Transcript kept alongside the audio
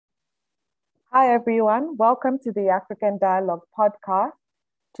Hi, everyone. Welcome to the African Dialogue podcast.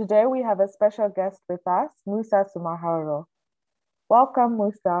 Today we have a special guest with us, Moussa Soumahoro. Welcome,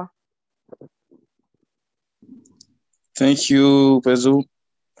 Moussa. Thank you, Pezu.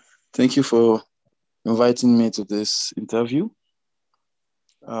 Thank you for inviting me to this interview.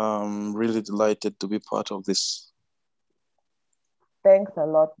 I'm really delighted to be part of this. Thanks a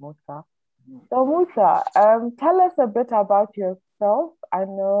lot, Moussa. So, Moussa, tell us a bit about yourself. I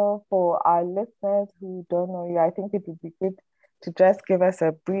know for our listeners who don't know you, I think it would be good to just give us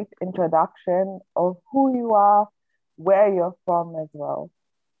a brief introduction of who you are, where you're from as well.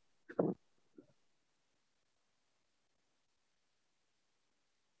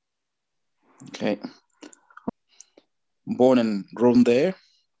 Okay. Born and grown there.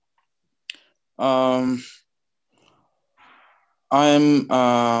 Um, I'm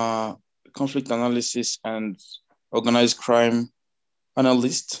a conflict analysis and organized crime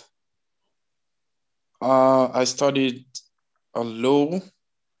analyst. I studied law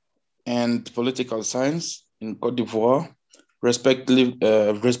and political science in Cote d'Ivoire, respectively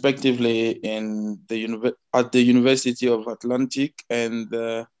at the University of Atlantic and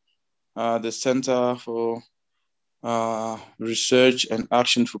the Center for Research and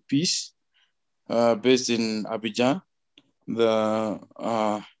Action for Peace, based in Abidjan,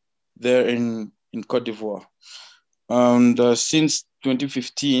 there in Cote d'Ivoire. And since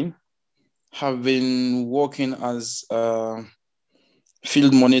 2015, have been working as a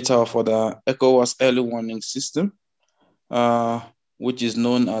field monitor for the ECOWAS early warning system, which is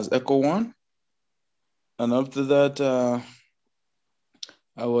known as ECO1. And after that,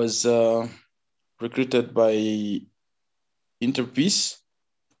 I was recruited by Interpeace,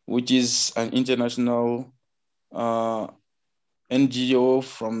 which is an international NGO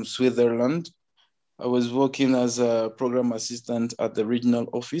from Switzerland. I was working as a program assistant at the regional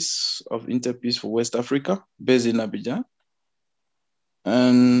office of Interpeace for West Africa, based in Abidjan.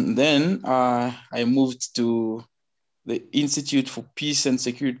 And then I moved to the Institute for Peace and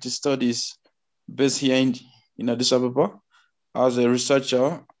Security Studies, based here in Addis Ababa, as a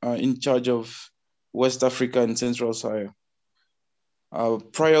researcher in charge of West Africa and Central Sahel.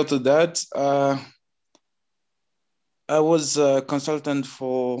 Prior to that, I was a consultant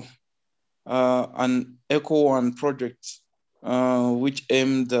for an ECO1 project, which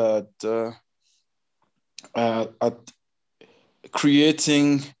aimed at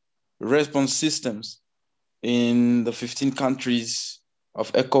creating response systems in the 15 countries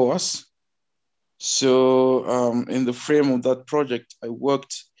of ECOWAS. So in the frame of that project, I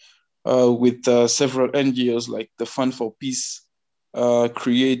worked with several NGOs like the Fund for Peace,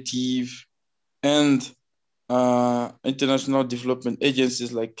 Creative, and international development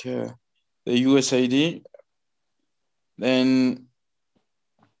agencies like the USAID. Then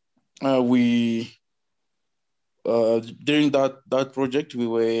we during that project, we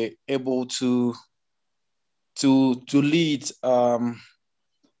were able to lead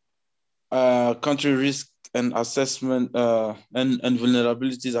country risk and assessment and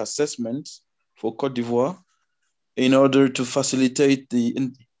vulnerabilities assessment for Cote d'Ivoire in order to facilitate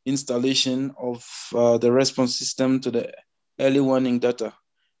the installation of the response system to the early warning data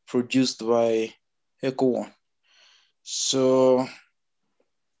produced by ECO1. So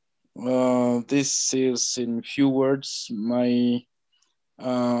this is, in few words, my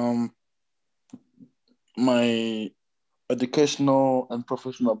educational and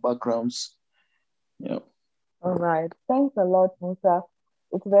professional backgrounds. Yeah. All right. Thanks a lot, Musa.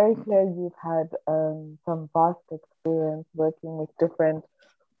 It's very clear you've had some vast experience working with different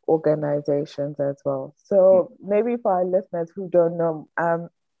organizations as well. So maybe for our listeners who don't know,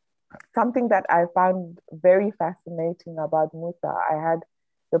 something that I found very fascinating about Musa, I had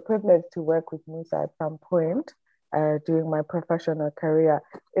the privilege to work with Musa at some point during my professional career,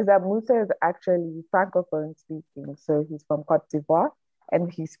 is that Musa is actually Francophone speaking. So he's from Cote d'Ivoire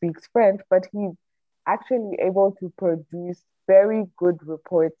and he speaks French, but he's actually able to produce very good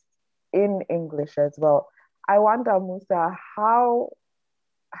reports in English as well. I wonder, Musa, how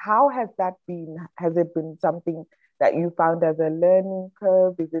has that been? Has it been something that you found as a learning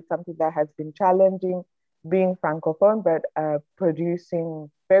curve? Is it something that has been challenging being francophone but producing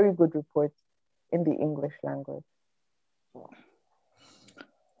very good reports in the English language?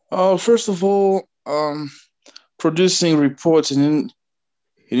 First of all, producing reports in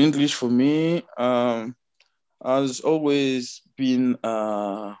English for me has always been,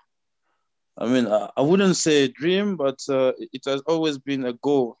 I wouldn't say a dream, but it has always been a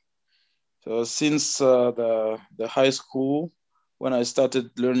goal. So since the high school, when I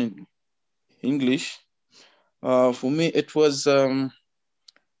started learning English, for me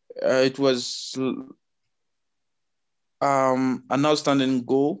it was an outstanding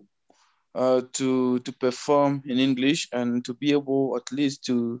goal to perform in English and to be able at least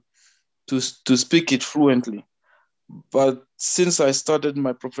to speak it fluently. But since I started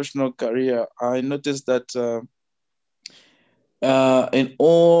my professional career, I noticed that in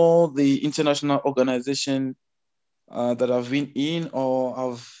all the international organization that I've been in or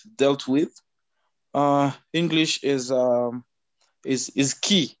I've dealt with, English is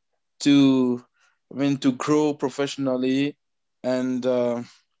key to, I mean, to grow professionally and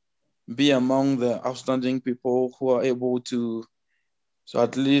be among the outstanding people who are able to so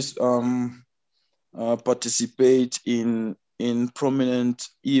at least participate in prominent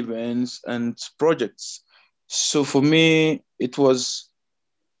events and projects. So for me, it was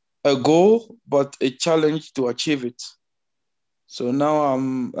a goal, but a challenge to achieve it. So now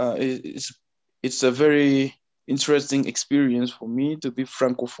it's a very interesting experience for me to be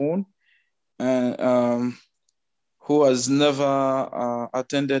francophone and who has never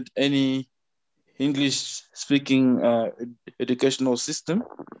attended any English speaking educational system,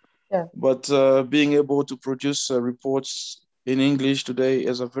 Yeah, but being able to produce reports in English today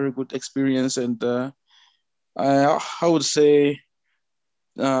is a very good experience. And I would say,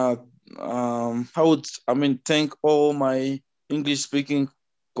 uh, I mean, thank all my English speaking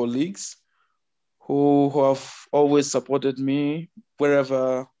colleagues who have always supported me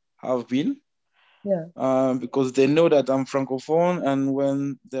wherever I've been, yeah, because they know that I'm francophone, and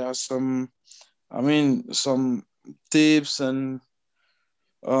when there are I mean, some tips and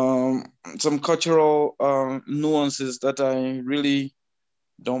um, some cultural nuances that I really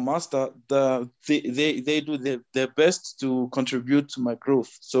don't master, they do their best to contribute to my growth.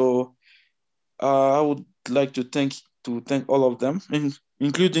 So I would like to thank all of them,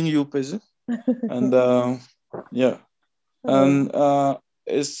 including you, Pezi. And yeah, oh, and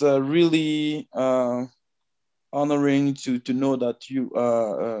it's really honoring to know that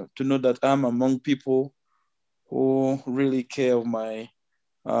to know that I'm among people who really care of my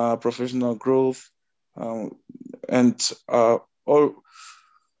professional growth, um, and all,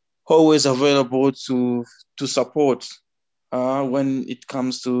 always available to support when it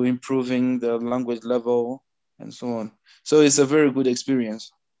comes to improving the language level and so on. So it's a very good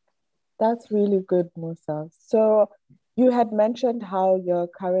experience. that's really good, Musa. So you had mentioned how you're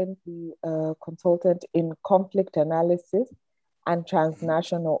currently a consultant in conflict analysis and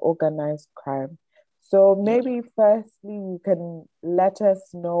transnational organized crime. So Yeah. maybe firstly, you can let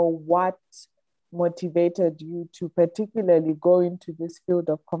us know what motivated you to particularly go into this field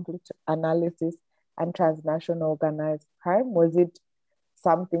of conflict analysis and transnational organized crime. Was it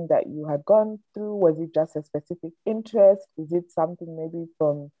something that you had gone through? Was it just a specific interest? Is it something maybe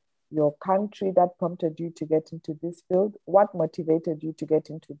from your country that prompted you to get into this field? What motivated you to get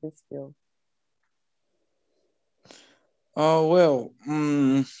into this field? Well,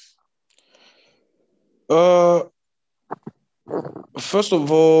 uh, first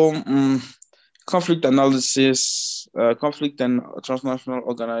of all, conflict analysis, conflict and transnational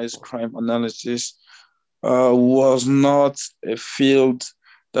organized crime analysis was not a field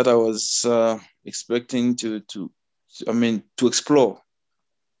that I was expecting I mean, to explore.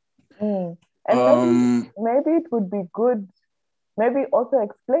 Mm. And Um, maybe it would be good, maybe also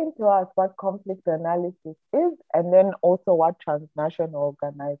explain to us what conflict analysis is and then also what transnational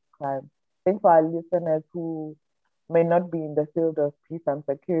organized crime. I think for our listeners who may not be in the field of peace and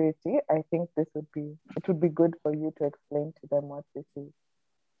security, I think it would be good for you to explain to them what this is.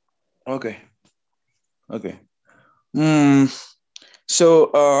 okay, okay. Mm,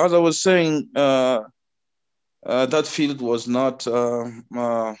 so as I was saying, that field was not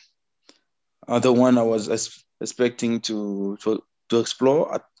the one I was expecting to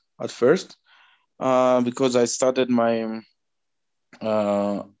explore at first, because I started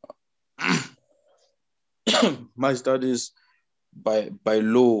uh, my studies by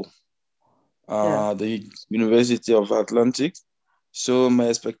law, Yeah, the University of Atlantic. So my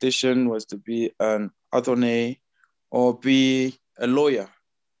expectation was to be an attorney or be a lawyer.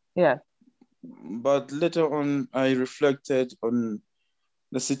 yeah, But later on, I reflected on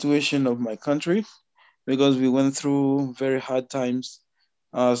the situation of my country because we went through very hard times,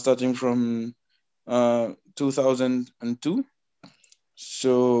 starting from 2002.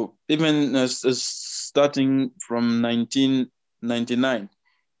 So even starting from 1999,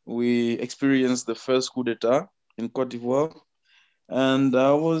 we experienced the first coup d'etat in Cote d'Ivoire, and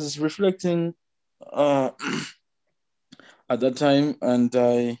I was reflecting uh, at that time, and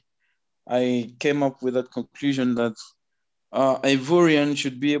I came up with that conclusion that Ivorian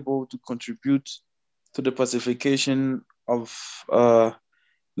should be able to contribute to the pacification of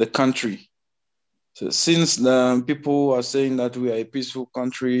the country. So since the people are saying that we are a peaceful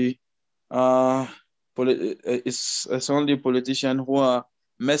country, uh, it's only politicians who are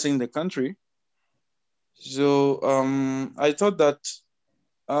messing the country. So I thought that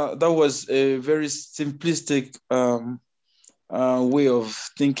that was a very simplistic way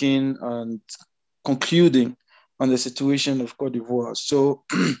of thinking and concluding on the situation of Cote d'Ivoire. So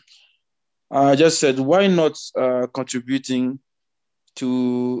I just said, why not contributing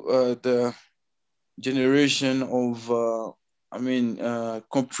to the generation of,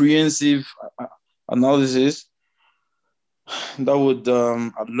 comprehensive analysis that would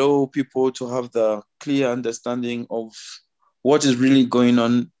allow people to have the clear understanding of what is really going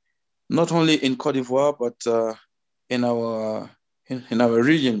on, not only in Cote d'Ivoire, but in our in our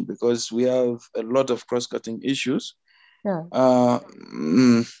region, because we have a lot of cross-cutting issues, Yeah. uh,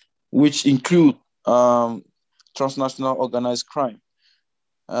 mm, which include transnational organized crime.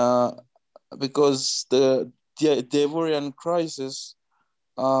 Uh, because the Ivorian crisis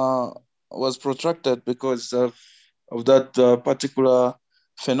uh, was protracted because of that particular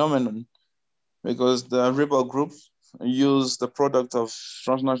phenomenon, because the rebel groups use the product of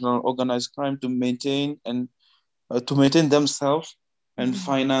transnational organized crime to maintain themselves and Mm.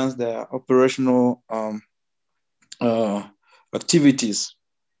 finance their operational uh, activities,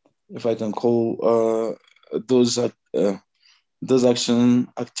 if I can call those action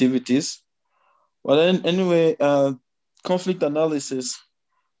activities. But then anyway, conflict analysis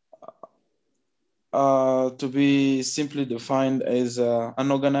to be simply defined as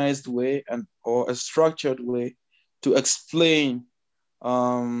an organized way and or a structured way to explain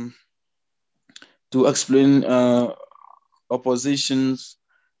um, oppositions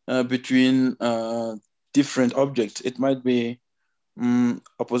between different objects. It might be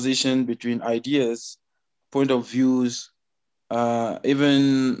opposition between ideas, point of views,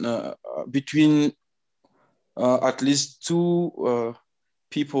 even between at least two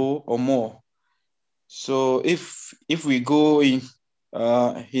people or more. So if we go in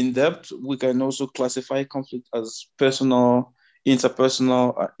depth, we can also classify conflict as personal,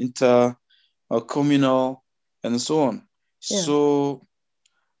 interpersonal, inter communal, and so on. Yeah. So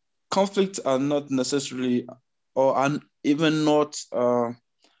conflicts are not necessarily even not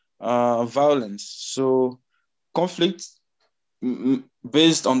violence. So conflict,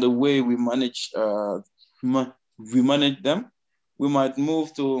 based on the way we manage them, we might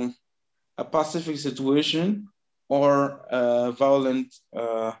move to a pacific situation or a violent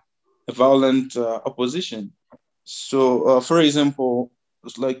opposition. So, for example,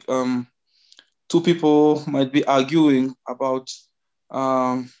 it's like two people might be arguing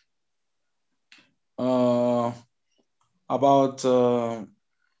um, uh, about a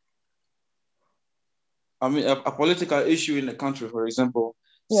political issue in the country, for example,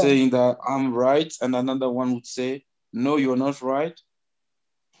 Yeah. saying that I'm right, and another one would say, "No, you're not right.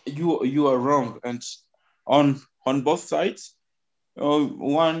 You are wrong." And on both sides,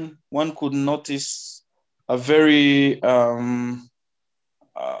 one could notice a very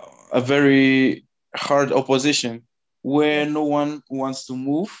a very hard opposition Yeah. where no one wants to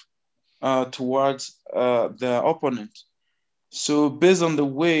move towards the opponent. So based on the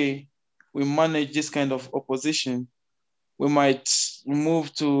way we manage this kind of opposition, we might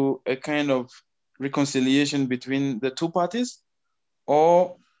move to a kind of reconciliation between the two parties,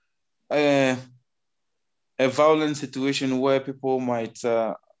 or a, a violent situation where people might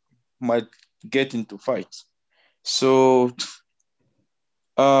get into fights. So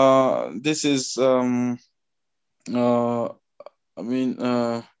this is uh,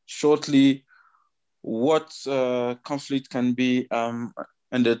 shortly what conflict can be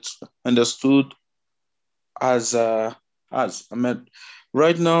under, understood as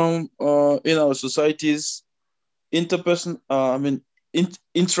right now in our societies, interperson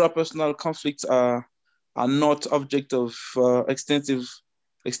intrapersonal conflicts are not object of extensive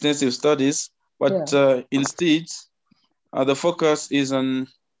studies, but Yeah. instead the focus is on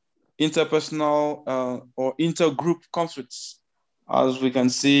interpersonal or intergroup conflicts, as we can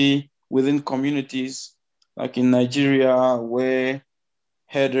see within communities like in Nigeria, where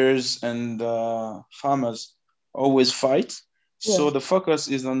herders and farmers always fight. Yeah. So the focus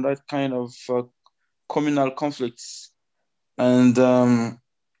is on that kind of communal conflicts, and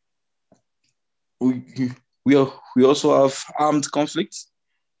we we also have armed conflicts,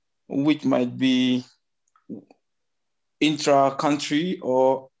 which might be intra-country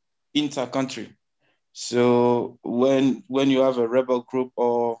or inter-country. So when you have a rebel group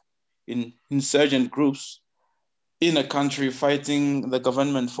or insurgent groups in a country fighting the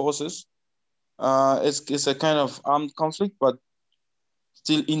government forces, it's a kind of armed conflict, but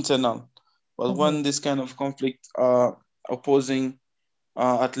still internal. But Mm-hmm. when this kind of conflict are opposing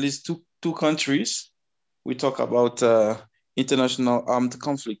at least two countries, we talk about international armed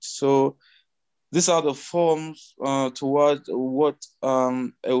conflict. So these are the forms toward what a,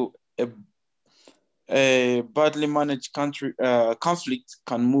 a badly managed country conflict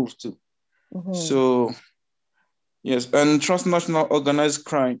can move to. Mm-hmm. So yes, and transnational organized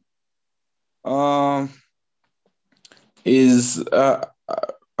crime um, is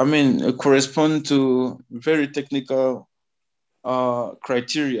I mean correspond to very technical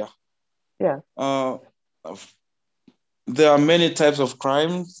criteria. Yeah. Uh, there are many types of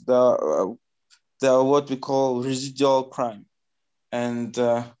crimes. There are what we call residual crime, and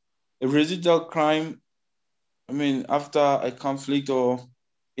a residual crime. I mean, after a conflict or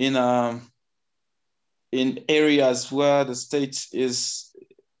in in areas where the state is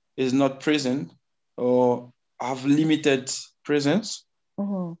not present or have limited presence,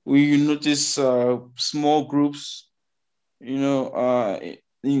 Mm-hmm. we notice small groups,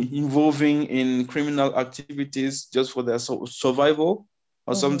 involving in criminal activities just for their survival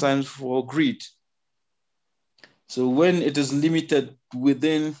or Mm-hmm. sometimes for greed. So when it is limited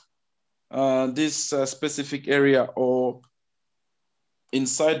within this specific area or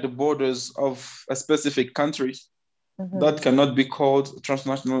inside the borders of a specific country, that Mm-hmm. cannot be called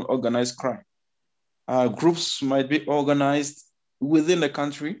transnational organized crime. Groups might be organized within the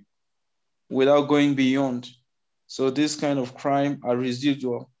country without going beyond. So this kind of crime are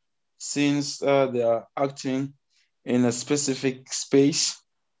residual since they are acting in a specific space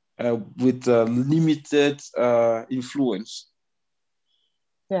with limited influence.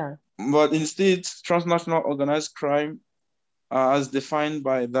 Yeah. But instead, transnational organized crime, as defined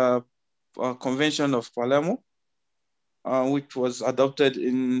by the Convention of Palermo, which was adopted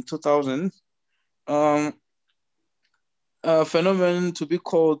in 2000, um, a phenomenon to be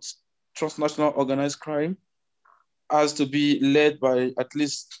called transnational organized crime has to be led by at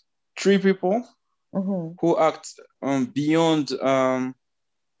least three people Mm-hmm. who act beyond a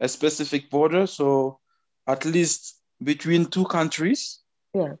specific border. So at least between two countries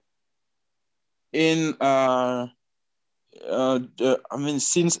Yeah. in, I mean,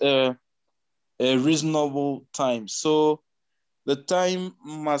 since a reasonable time. So the time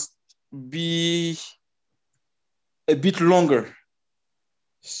must be a bit longer.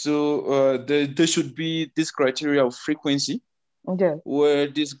 So there should be this criteria of frequency Yeah. where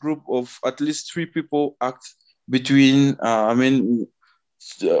this group of at least three people act between, at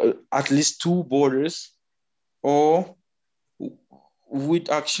least two borders, or with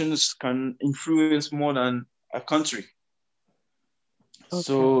actions can influence more than a country. Okay.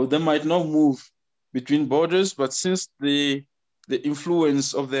 So they might not move between borders, but since the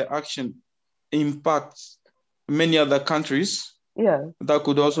influence of their action impacts many other countries, Yeah. that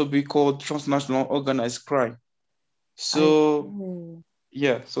could also be called transnational organized crime. I So see.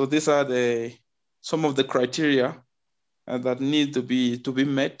 yeah, so these are the some of the criteria that need to be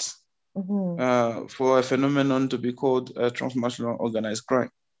met Mm-hmm. for a phenomenon to be called transnational organized crime.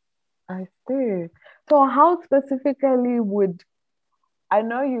 I see. So how specifically would I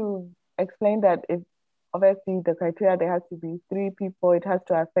know you explained that if obviously the criteria there has to be three people, it has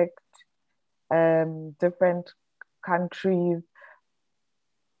to affect different countries,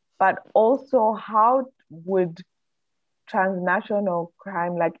 but also how would transnational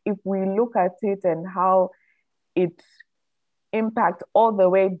crime, like if we look at it and how it impacts all the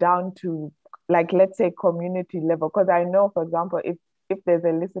way down to like let's say community level, because I know for example if there's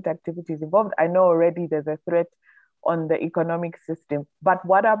illicit activities involved, I know already there's a threat on the economic system, but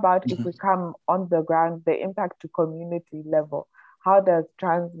what about if we come on the ground, the impact to community level? How does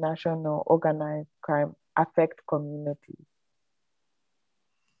transnational organized crime affect communities?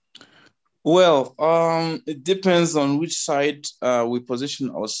 Well, it depends on which side we position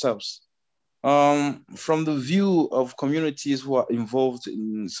ourselves. From the view of communities who are involved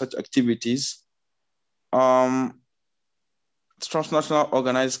in such activities, um, transnational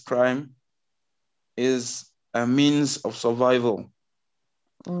organized crime is a means of survival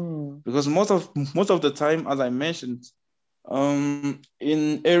Mm, because most of the time, as I mentioned,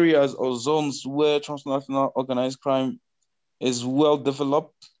 in areas or zones where transnational organized crime is well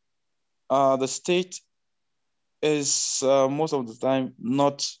developed, the state is most of the time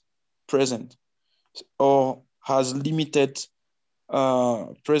not present or has limited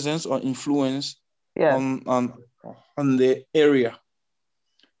presence or influence yeah, on on on the area.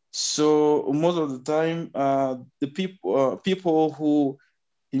 So most of the time, the people who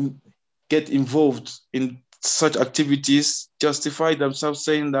in, get involved in such activities justify themselves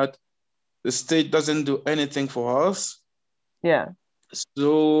saying that the state doesn't do anything for us. yeah,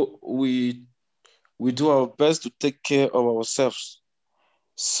 So we do our best to take care of ourselves.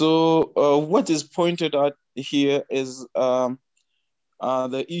 So what is pointed out here is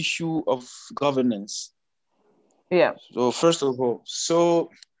the issue of governance. Yeah. So first of all, so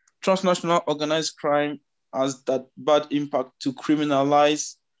transnational organized crime has that bad impact to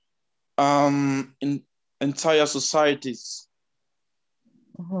criminalize in entire societies,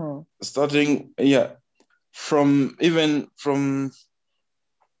 Mm-hmm. starting from even from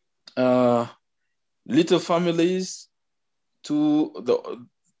uh little families to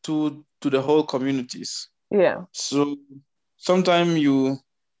the whole communities. Yeah. So sometimes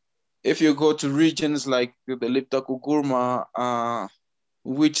if you go to regions like the Liptako Gurma,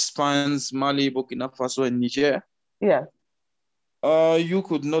 which spans Mali, Burkina Faso, and Niger, Yeah. you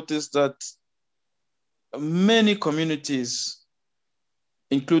could notice that many communities,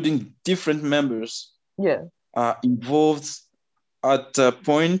 including different members, Yeah. are involved at a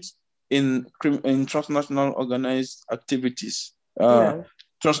point in transnational organized activities, Yeah.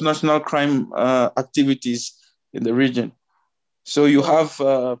 transnational crime activities in the region. So you Yeah.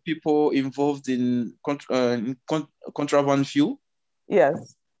 have people involved in contraband fuel,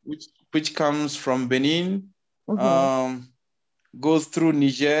 Yes. which comes from Benin, Mm-hmm. um, goes through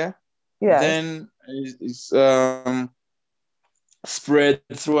Niger, Yes. then is spread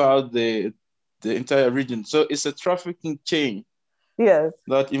throughout the entire region. So it's a trafficking chain Yes.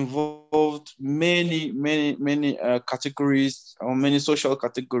 that involved many categories or many social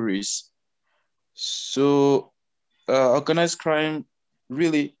categories. So organized crime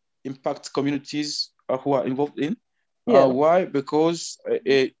really impacts communities who are involved in. Yes. Why? Because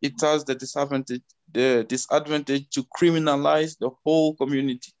it has the disadvantage to criminalize the whole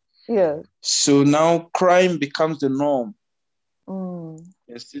community. Yes. So now crime becomes the norm Mm.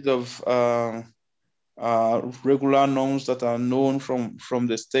 instead of regular norms that are known from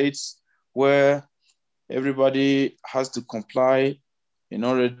the states, where everybody has to comply in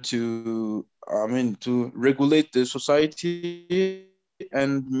order to regulate the society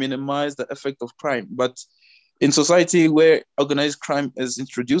and minimize the effect of crime. But in society where organized crime is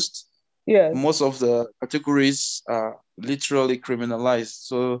introduced, most Yes. of the categories are literally criminalized.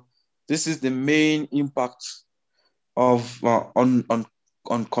 So this is the main impact of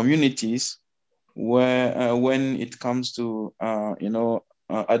on communities where when it comes to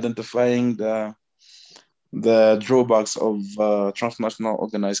identifying the drawbacks of transnational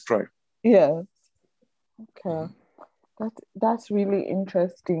organized crime. Yes. Okay. That's really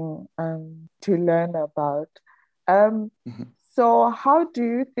interesting to learn about. Um, Mhm. so how do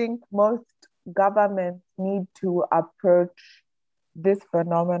you think most governments need to approach this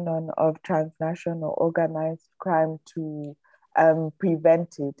phenomenon of transnational organized crime to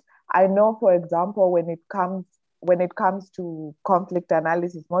prevent it? I know, for example, when it comes to conflict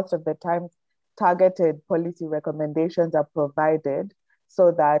analysis, most of the times targeted policy recommendations are provided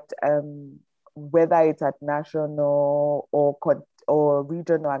so that whether it's at national or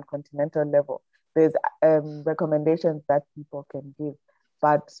regional and continental level, there's recommendations that people can give.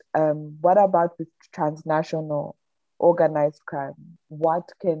 But what about with transnational organized crime? What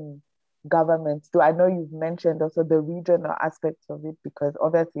can governments do? I know you've mentioned also the regional aspects of it because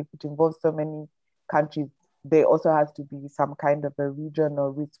obviously if it involves so many countries, there also has to be some kind of a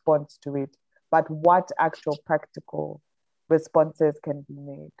regional response to it. But what actual practical responses can be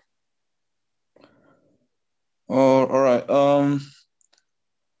made? All right.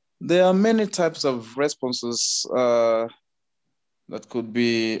 There are many types of responses that could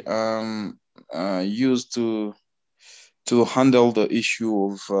be used to handle the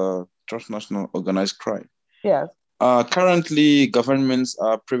issue of transnational organized crime. Yes. Currently, governments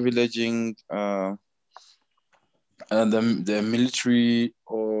are privileging the military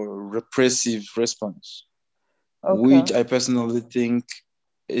or repressive response, Okay. which I personally think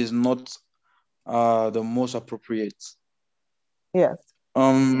is not the most appropriate. Yes.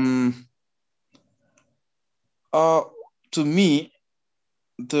 Um, uh, to me,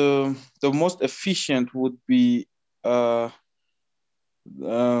 the most efficient would be uh,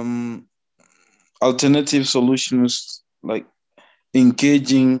 um, alternative solutions like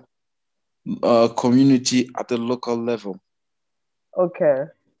engaging community at the local level. Okay.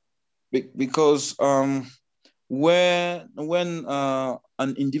 Because where when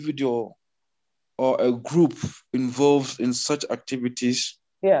an individual or a group involved in such activities,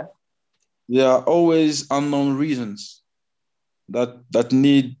 Yeah. there are always unknown reasons that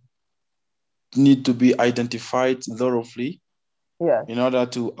need to be identified thoroughly Yes. in order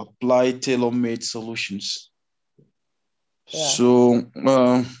to apply tailor-made solutions. Yeah. So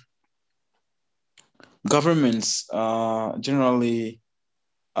governments generally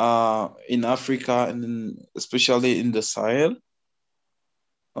in Africa and especially in the Sahel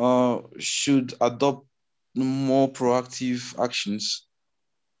should adopt more proactive actions,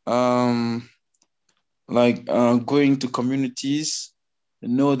 um, like going to communities,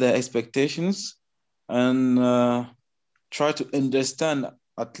 know their expectations, and try to understand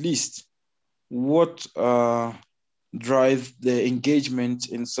at least what drive the engagement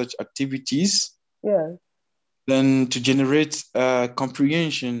in such activities, Yes. then to generate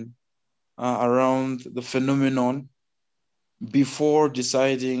comprehension around the phenomenon before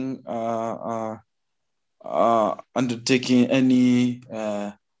deciding undertaking any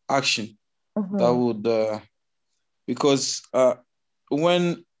action that Mm-hmm. would because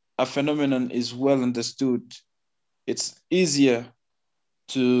when a phenomenon is well understood, it's easier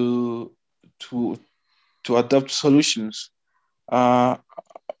to to to adopt solutions. Uh,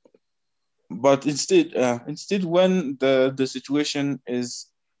 but instead, when the situation is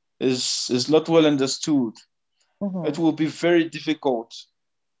not well understood, it Mm-hmm. will be very difficult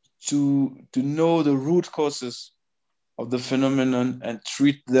to know the root causes of the phenomenon and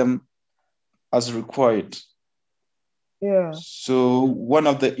treat them as required. Yeah. So one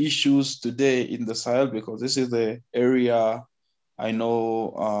of the issues today in the Sahel, because this is the area I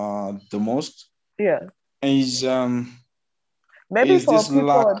know the most, Yeah. is Maybe is for this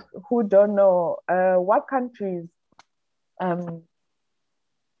lack. people who don't know, what countries um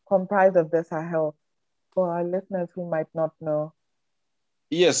comprise of the Sahel? For our listeners who might not know.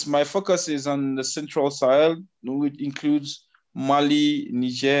 Yes, my focus is on the Central Sahel, which includes Mali,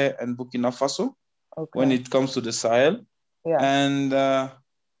 Niger, and Burkina Faso when Okay. it comes to the Sahel. Yeah. And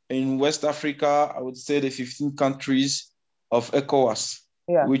in West Africa, I would say the 15 countries of ECOWAS,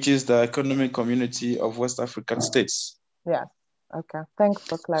 Yeah. which is the Economic Community of West African States. Yeah. Okay. Thanks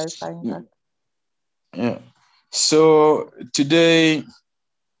for clarifying that. Yeah. So today,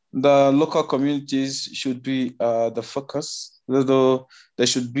 the local communities should be the focus, although they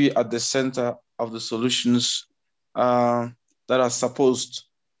should be at the center of the solutions uh, that are supposed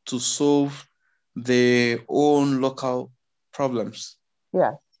to solve their own local problems.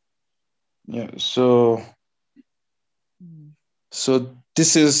 Yes. Yeah. So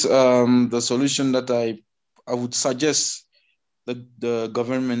this is the solution that I would suggest the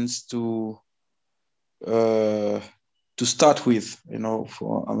governments uh, to start with,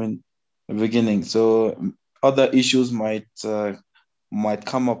 for the beginning. So other issues might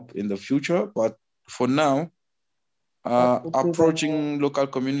come up in the future, but for now, That would be the main approaching local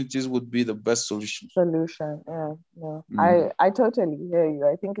communities would be the best solution. solution. Yeah. Yeah. Mm. I totally hear you.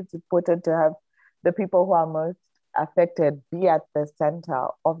 I think it's important to have the people who are most affected be at the center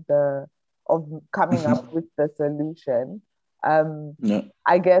of coming Mhm. up with the solution. Um, Yeah.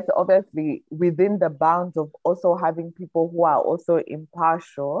 I guess obviously within the bounds of also having people who are also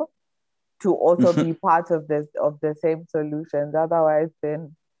impartial to also be part of the same solutions. Otherwise,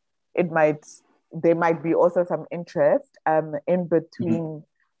 then it might there might be also some interest in Mhm. between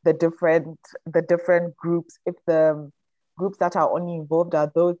the different groups. If the groups that are only involved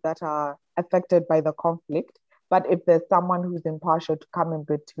are those that are affected by the conflict, but if there's someone who's impartial to come in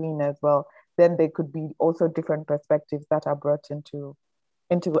between as well, then there could be also different perspectives that are brought into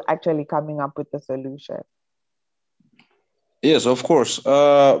actually coming up with the solution. Yes, of course.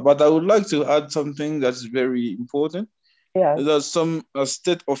 But I would like to add something that's very important. Yes. That some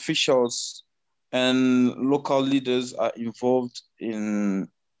state officials and local leaders are involved in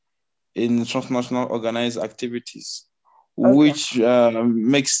transnational organized activities, Okay. which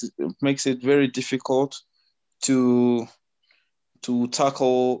makes it very difficult to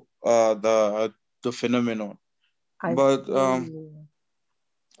tackle the phenomenon. I But see.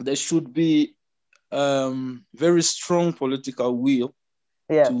 there should be very strong political will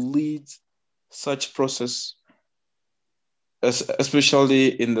to Yes. lead such process,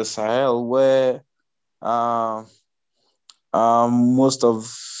 especially in the Sahel, where uh, most of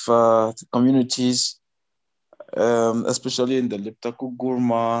the communities, especially in the Leptaku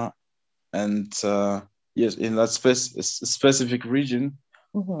Gurma and yes, in that specific region,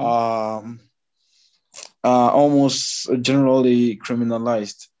 Mm-hmm. um, are almost generally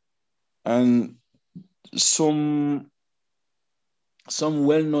criminalized, and some some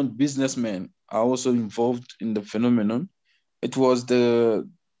well-known businessmen are also involved in the phenomenon. It was the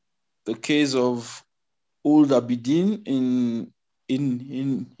case of Old Abidin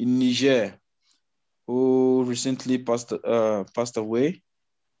in Niger, who recently passed away.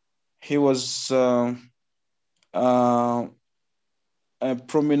 He was uh, a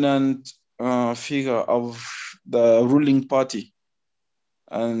prominent figure of the ruling party,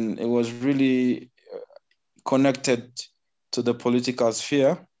 and it was really connected. to the political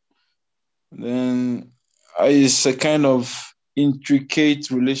sphere, then it's a kind of intricate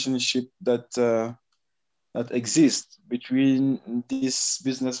relationship that exists between these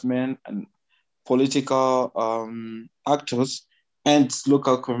businessmen and political actors and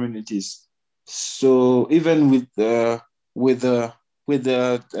local communities. So even with the with the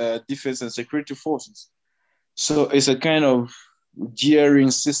defense and security forces, so it's a kind of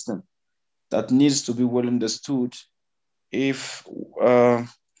gearing system that needs to be well understood if uh,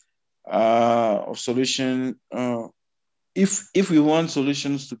 solution if we want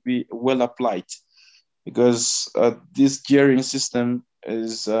solutions to be well applied, because this gearing system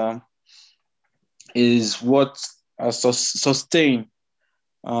is what sustain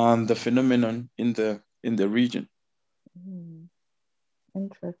the phenomenon in the region. Hmm.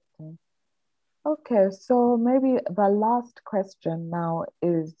 Interesting. Okay, so maybe the last question now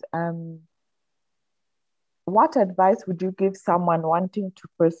is what advice would you give someone wanting to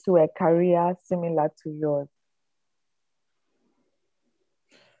pursue a career similar to yours?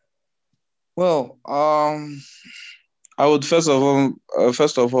 Well, I would first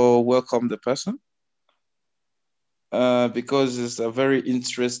of all welcome the person because it's a very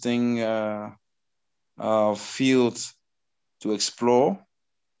interesting field to explore.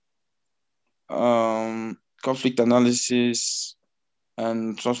 Conflict analysis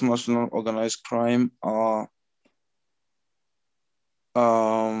and transnational organized crime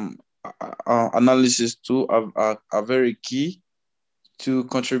um, analysis too are very key to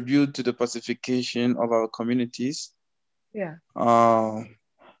contribute to the pacification of our communities. Yeah. Uh,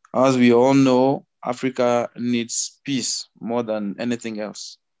 as we all know, Africa needs peace more than anything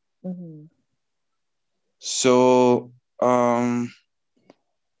else. Mm-hmm. So,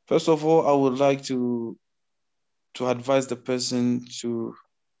 first of all, I would like to advise the person to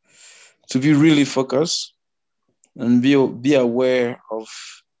be really focused and be aware of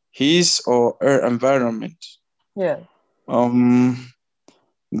his or her environment. Yeah. Um,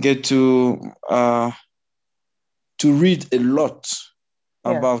 get to read a lot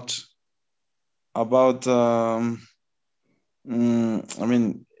Yeah. about I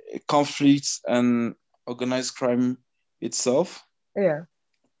mean conflicts and organized crime itself, Yeah.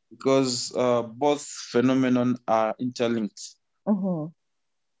 because both phenomenon are interlinked. Mm-hmm.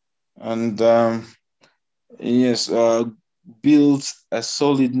 And yes, build a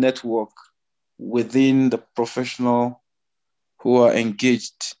solid network within the professional who are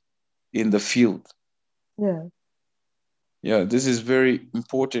engaged in the field. Yeah. Yeah, this is very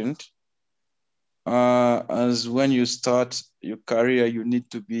important. As when you start your career, you need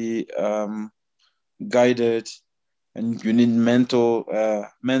to be guided, and you need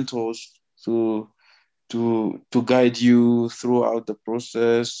mentors to guide you throughout the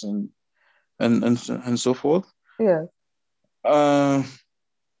process, and so forth. Yeah. Uh,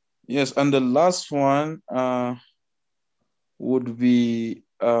 yes, and the last one would be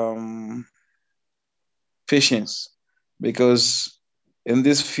patience, because in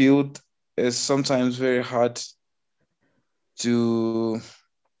this field it's sometimes very hard to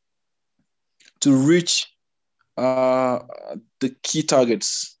to reach uh, the key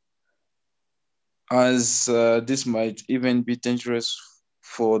targets, as this might even be dangerous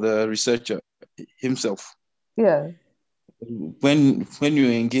for the researcher himself. Yeah. When you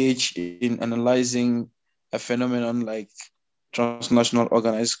engage in analyzing a phenomenon like transnational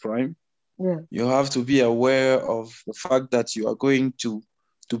organized crime, Yeah. you have to be aware of the fact that you are going to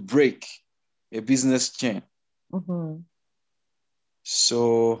break a business chain. Mm-hmm.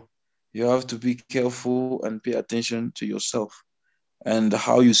 So you have to be careful and pay attention to yourself and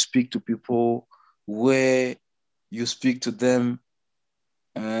how you speak to people, where you speak to them.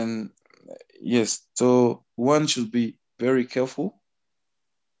 And yes, so one should be very careful,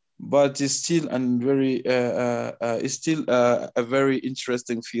 but it's still a very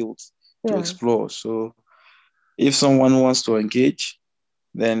interesting field to Yeah. explore. So if someone wants to engage,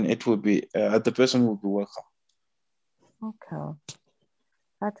 then it would be the person will be welcome. Okay.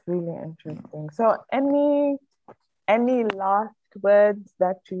 That's really interesting. So any last words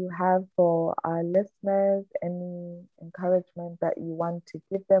that you have for our listeners? Any encouragement that you want to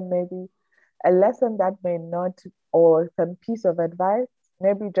give them? Maybe a lesson that may not, or some piece of advice,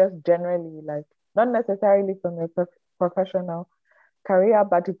 maybe just generally, like not necessarily from your professional career,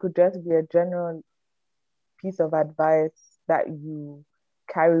 but it could just be a general piece of advice that you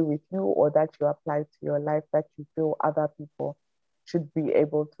carry with you or that you apply to your life that you feel other people should be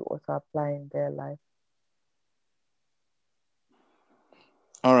able to also apply in their life.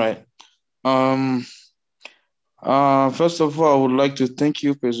 All right. Um, First of all, I would like to thank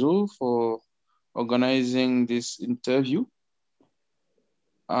you, Pezu, for organizing this interview.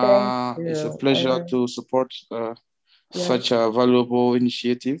 Thank It's a you. pleasure to support Yeah, such a valuable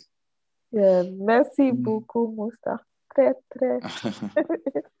initiative. yeah. Merci Mm. beaucoup, Moussa. Très, très.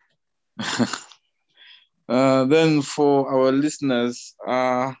 Then for our listeners,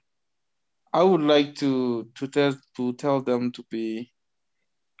 I would like to tell them to be,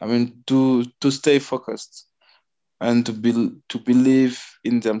 I mean, to stay focused and to believe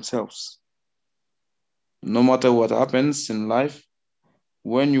in themselves. No matter what happens in life,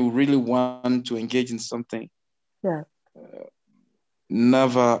 when you really want to engage in something, Yeah,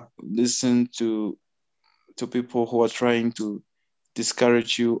 never listen to people who are trying to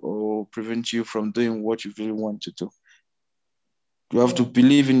discourage you or prevent you from doing what you really want to do. You have to yeah.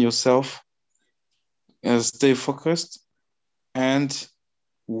 believe in yourself and stay focused and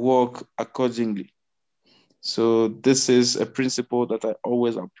work accordingly. So this is a principle that I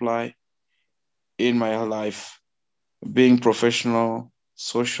always apply in my life, being professional,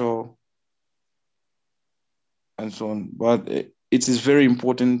 social, and so on. But it is very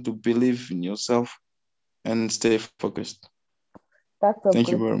important to believe in yourself and stay focused. That's a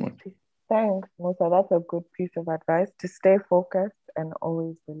Thank you good very much. piece. Thanks, Musa. That's a good piece of advice to stay focused and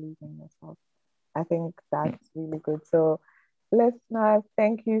always believe in yourself. I think Yeah. that's really good. So, listeners,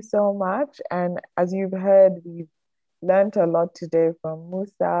 thank you so much. And as you've heard, we've learned a lot today from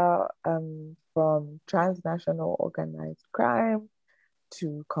Musa, from transnational organized crime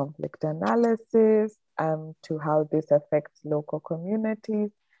to conflict analysis, to how this affects local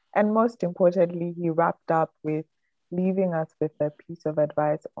communities. And most importantly, he wrapped up with leaving us with a piece of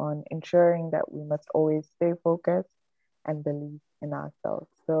advice on ensuring that we must always stay focused and believe in ourselves.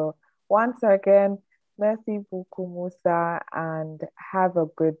 So, once again, merci beaucoup, Musa, and have a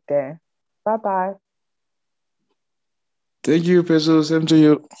good day. Bye bye. Thank you, Peso. Same to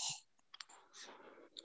you.